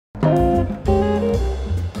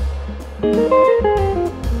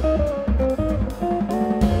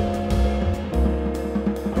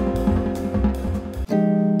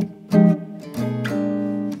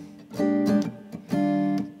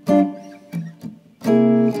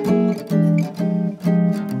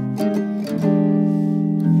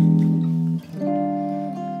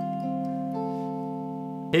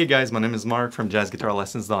Hey guys, my name is Mark from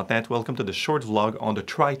jazzguitarlessons.net. Welcome to the short vlog on the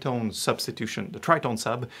Tritone Substitution, the Tritone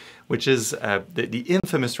Sub, which is the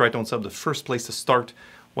infamous Tritone Sub, the first place to start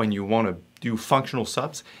when you want to do functional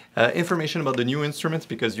subs. Information about the new instruments,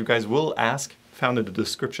 because you guys will ask, found in the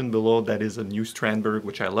description below. That is a new Strandberg,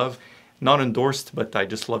 which I love. Not endorsed, but I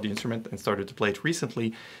just love the instrument and started to play it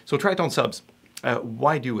recently. So Tritone Subs,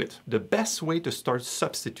 why do it? The best way to start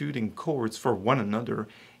substituting chords for one another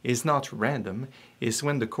is not random, is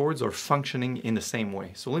when the chords are functioning in the same way.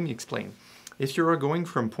 So let me explain. If you are going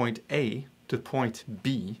from point A to point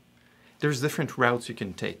B, there's different routes you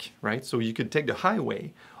can take, right? So you could take the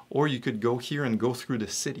highway, or you could go here and go through the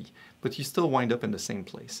city, but you still wind up in the same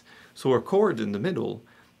place. So a chord in the middle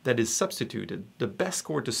that is substituted, the best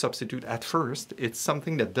chord to substitute at first, it's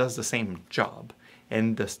something that does the same job.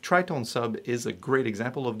 And the Tritone Sub is a great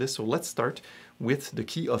example of this. So let's start with the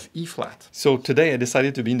key of E flat. So today I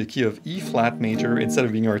decided to be in the key of E flat major instead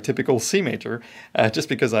of being our typical C major, just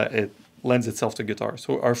because it lends itself to guitar.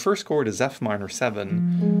 So our first chord is F minor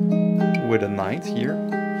 7 with a ninth here.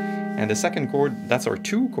 And the second chord, that's our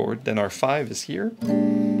 2 chord. Then our 5 is here,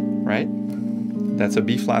 right? That's a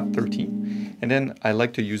B flat 13. And then I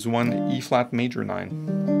like to use one E flat major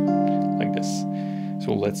 9, like this.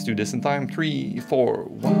 So let's do this in time. 3, 4,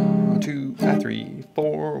 1, 2, 3,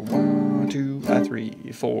 4, 1, 2,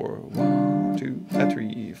 3, 4, 1, 2,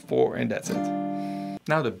 3, 4, and that's it.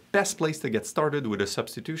 Now the best place to get started with a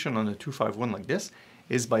substitution on a 2-5-1 like this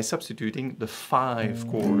is by substituting the 5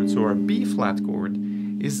 chord. So our B flat chord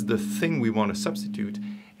is the thing we want to substitute,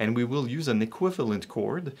 and we will use an equivalent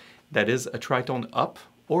chord that is a tritone up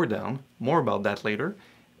or down, more about that later,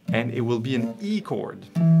 and it will be an E chord.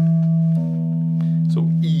 So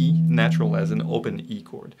E, natural as an open E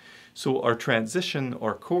chord. So our transition,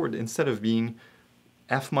 our chord, instead of being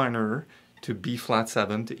F minor to B flat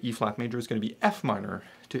 7 to E flat major, is going to be F minor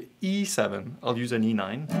to E7. I'll use an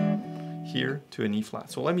E9 here to an E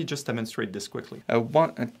flat. So let me just demonstrate this quickly.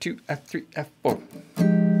 1, 2, 3, F4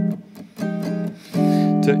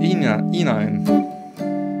 to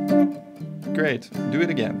E9. Great. Do it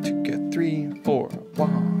again. 2, 3, 4,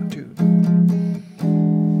 1, 2.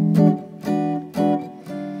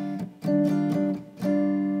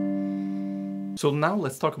 So now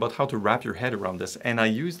let's talk about how to wrap your head around this. And I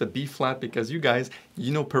use the B flat because you guys,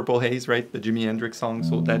 you know Purple Haze, right? The Jimi Hendrix song.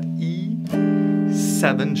 So that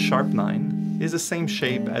E7 sharp 9 is the same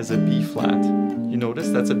shape as a B flat. You notice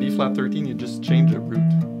that's a B flat 13, you just change the root.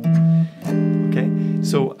 Okay,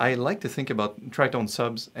 so I like to think about tritone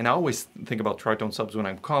subs, and I always think about tritone subs when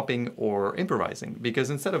I'm comping or improvising, because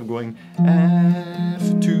instead of going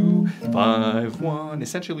F2, 5, 1,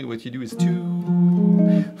 essentially what you do is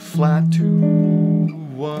 2, flat 2,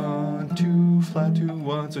 1, 2, flat 2,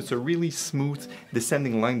 1. So it's a really smooth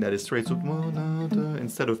descending line that is straight. So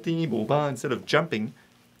instead of instead of jumping,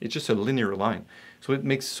 it's just a linear line. So it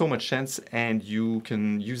makes so much sense, and you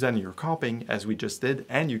can use that in your comping, as we just did,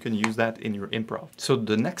 and you can use that in your improv. So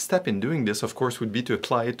the next step in doing this, of course, would be to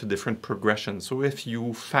apply it to different progressions. So if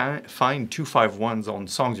you find 2-5-1s on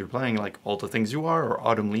songs you're playing, like All the Things You Are or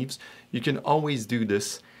Autumn Leaves, you can always do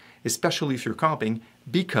this, especially if you're comping,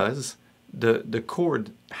 because the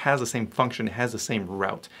chord has the same function, it has the same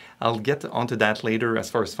route. I'll get onto that later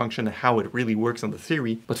as far as function and how it really works on the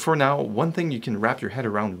theory. But for now, one thing you can wrap your head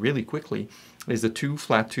around really quickly is the 2,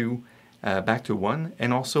 flat 2, back to 1.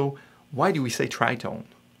 And also, why do we say tritone?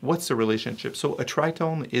 What's the relationship? So a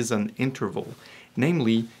tritone is an interval.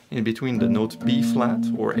 Namely, in between the note B flat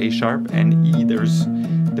or A sharp and E, there's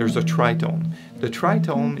a tritone. The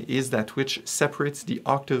tritone is that which separates the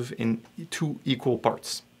octave in 2 equal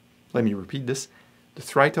parts. Let me repeat this. The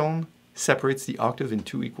tritone separates the octave in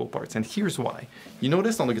 2 equal parts. And here's why. You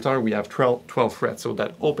notice on the guitar we have 12 frets. So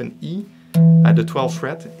that open E at the 12th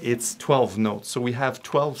fret, it's 12 notes. So we have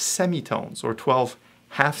 12 semitones or 12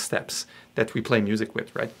 half steps that we play music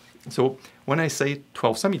with, right? So when I say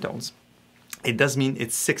 12 semitones, it does mean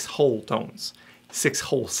it's 6 whole tones, 6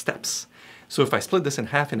 whole steps. So if I split this in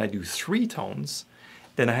half and I do 3 tones,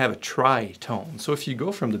 then I have a tritone. So if you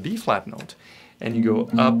go from the B flat note and you go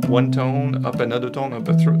up 1 tone, up another tone, up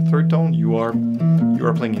a third tone, you are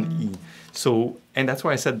playing an E. So, and that's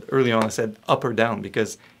why I said early on, I said up or down,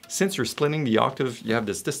 because since you're splitting the octave, you have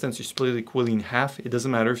this distance, you split it equally in half. It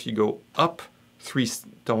doesn't matter if you go up 3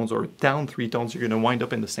 tones or down 3 tones, you're going to wind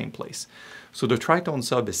up in the same place. So the tritone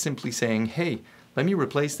sub is simply saying, hey, let me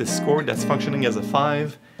replace this chord that's functioning as a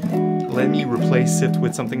 5 let me replace it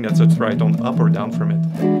with something that's a tritone up or down from it,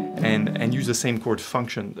 and use the same chord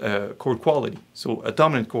function, chord quality. So a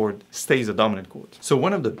dominant chord stays a dominant chord. So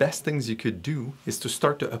one of the best things you could do is to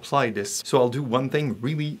start to apply this. So I'll do one thing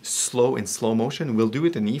really slow in slow motion. We'll do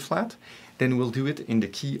it in E flat, then we'll do it in the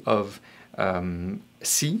key of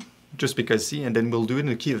C, just because C, and then we'll do it in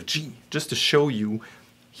the key of G, just to show you,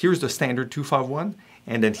 here's the standard 2-5-1,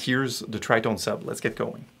 and then here's the tritone sub. Let's get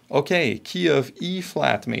going. Okay, key of E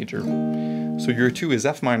flat major. So your 2 is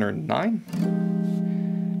F minor 9,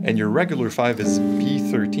 and your regular 5 is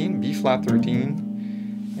B13, B flat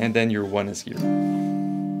 13, and then your 1 is here.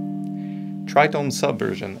 Tritone sub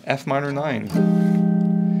version, F minor 9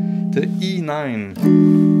 to E9.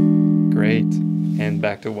 Great, and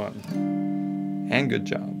back to 1. And good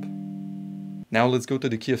job. Now let's go to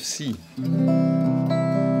the key of C.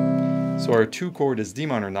 So our 2 chord is D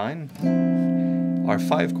minor 9, our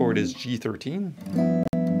 5 chord is G13,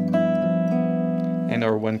 and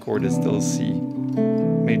our 1 chord is still C,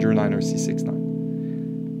 major 9 or C6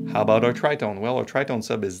 9. How about our tritone? Well, our tritone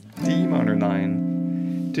sub is D minor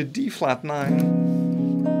 9 to D flat 9.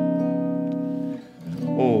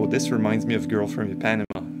 Oh, this reminds me of Girl from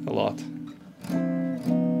Ipanema a lot.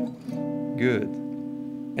 Good.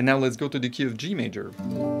 And now let's go to the key of G major.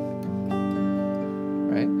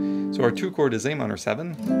 Right? So our 2 chord is A minor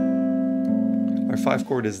 7, our 5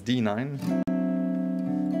 chord is D9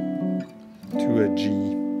 to a G.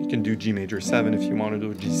 You can do G major 7 if you want to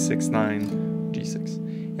do G6 9, G6.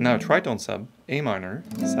 And now a tritone sub, A minor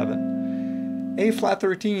 7, A flat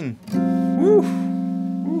 13. Woo!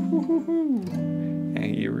 Woo-hoo-hoo-hoo. And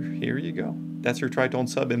here you go. That's your tritone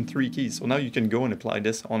sub in 3 keys. So now you can go and apply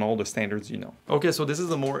this on all the standards you know. Okay, so this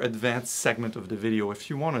is a more advanced segment of the video. If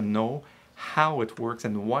you want to know how it works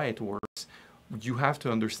and why it works, you have to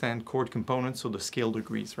understand chord components, so the scale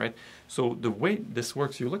degrees, right? So the way this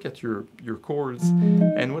works, you look at your chords,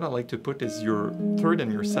 and what I like to put is your 3rd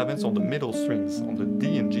and your 7th on the middle strings, on the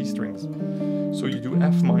D and G strings. So you do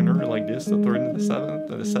F minor like this, the 3rd and the 7th,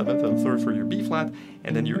 and the 7th and the 3rd for your B flat,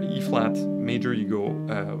 and then your E flat major, you go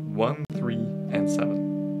 1, 3, and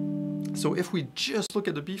 7. So if we just look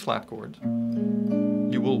at the B flat chord,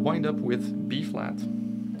 you will wind up with B flat,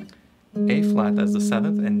 A flat as the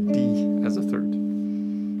 7th, and D as the 3rd.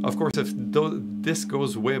 Of course, if this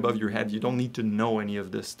goes way above your head, you don't need to know any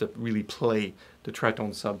of this to really play the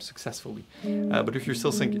tritone sub successfully. But if you're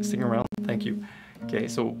still sticking around, thank you. Okay,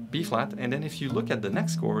 so B flat, and then if you look at the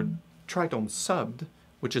next chord, tritone subbed,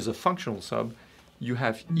 which is a functional sub, you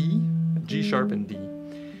have E, G sharp, and D.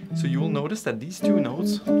 So you will notice that these 2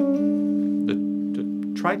 notes, the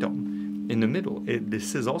tritone in the middle,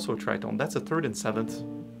 this is also a tritone. That's a 3rd and 7th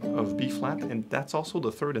of B flat, and that's also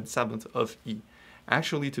the 3rd and 7th of E.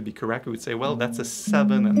 Actually, to be correct, we would say, well, that's a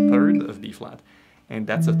 7 and 3rd of B flat, and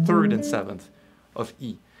that's a 3rd and 7th of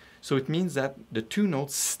E. So it means that the 2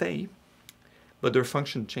 notes stay, but their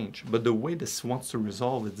function change. But the way this wants to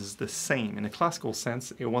resolve it is the same. In a classical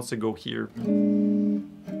sense, it wants to go here.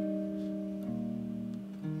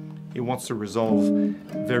 It wants to resolve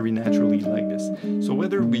very naturally like this. So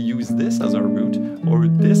whether we use this as our root or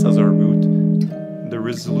this as our root, the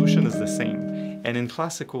resolution is the same. And in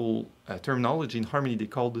classical terminology, in harmony, they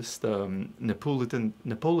call this the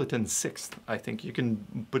Neapolitan sixth, I think. You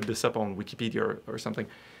can put this up on Wikipedia or something.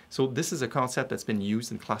 So this is a concept that's been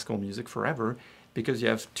used in classical music forever, because you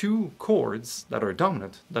have 2 chords that are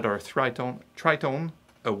dominant, that are tritone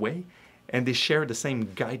away, and they share the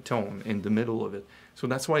same guide tone in the middle of it. So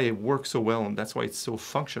that's why it works so well, and that's why it's so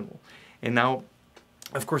functional. And now,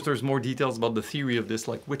 of course, there's more details about the theory of this,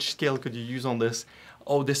 like which scale could you use on this?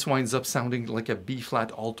 Oh, this winds up sounding like a B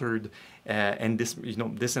flat altered, and this, you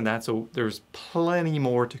know, this and that. So there's plenty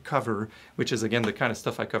more to cover, which is again the kind of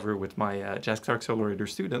stuff I cover with my Jazz Guitar Accelerator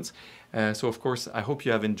students. So of course, I hope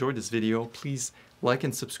you have enjoyed this video. Please like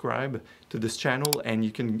and subscribe to this channel, and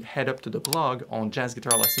you can head up to the blog on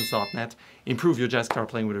jazzguitarlessons.net. Improve your jazz guitar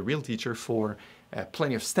playing with a real teacher for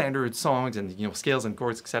plenty of standard songs and, you know, scales and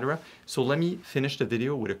chords, etc. So let me finish the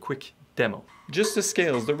video with a quick demo. Just the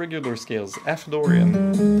scales, the regular scales: F Dorian,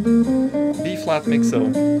 B flat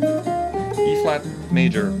mixo, E flat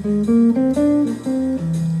major.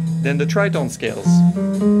 Then the tritone scales: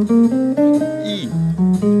 E,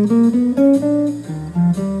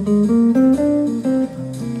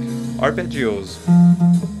 arpeggios,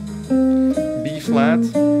 B flat,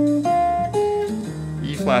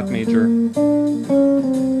 E flat major,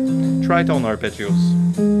 tritone arpeggios.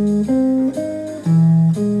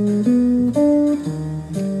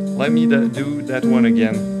 Let me do that one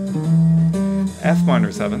again. F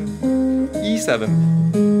minor 7, E7,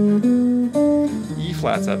 E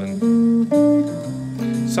flat 7.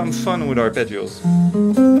 some fun with arpeggios.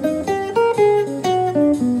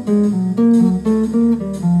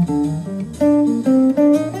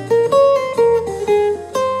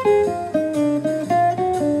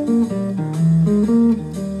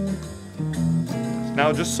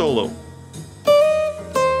 Now just solo.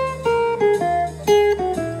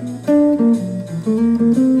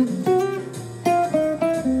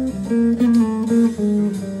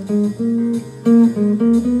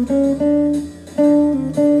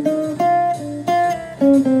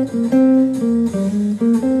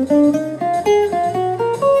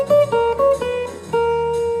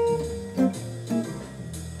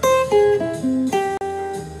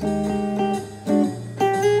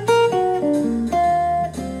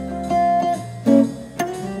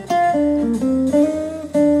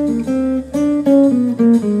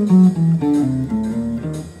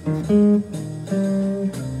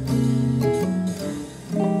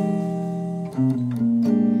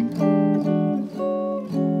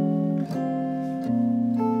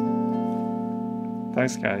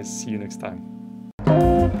 Thanks guys, see you next time.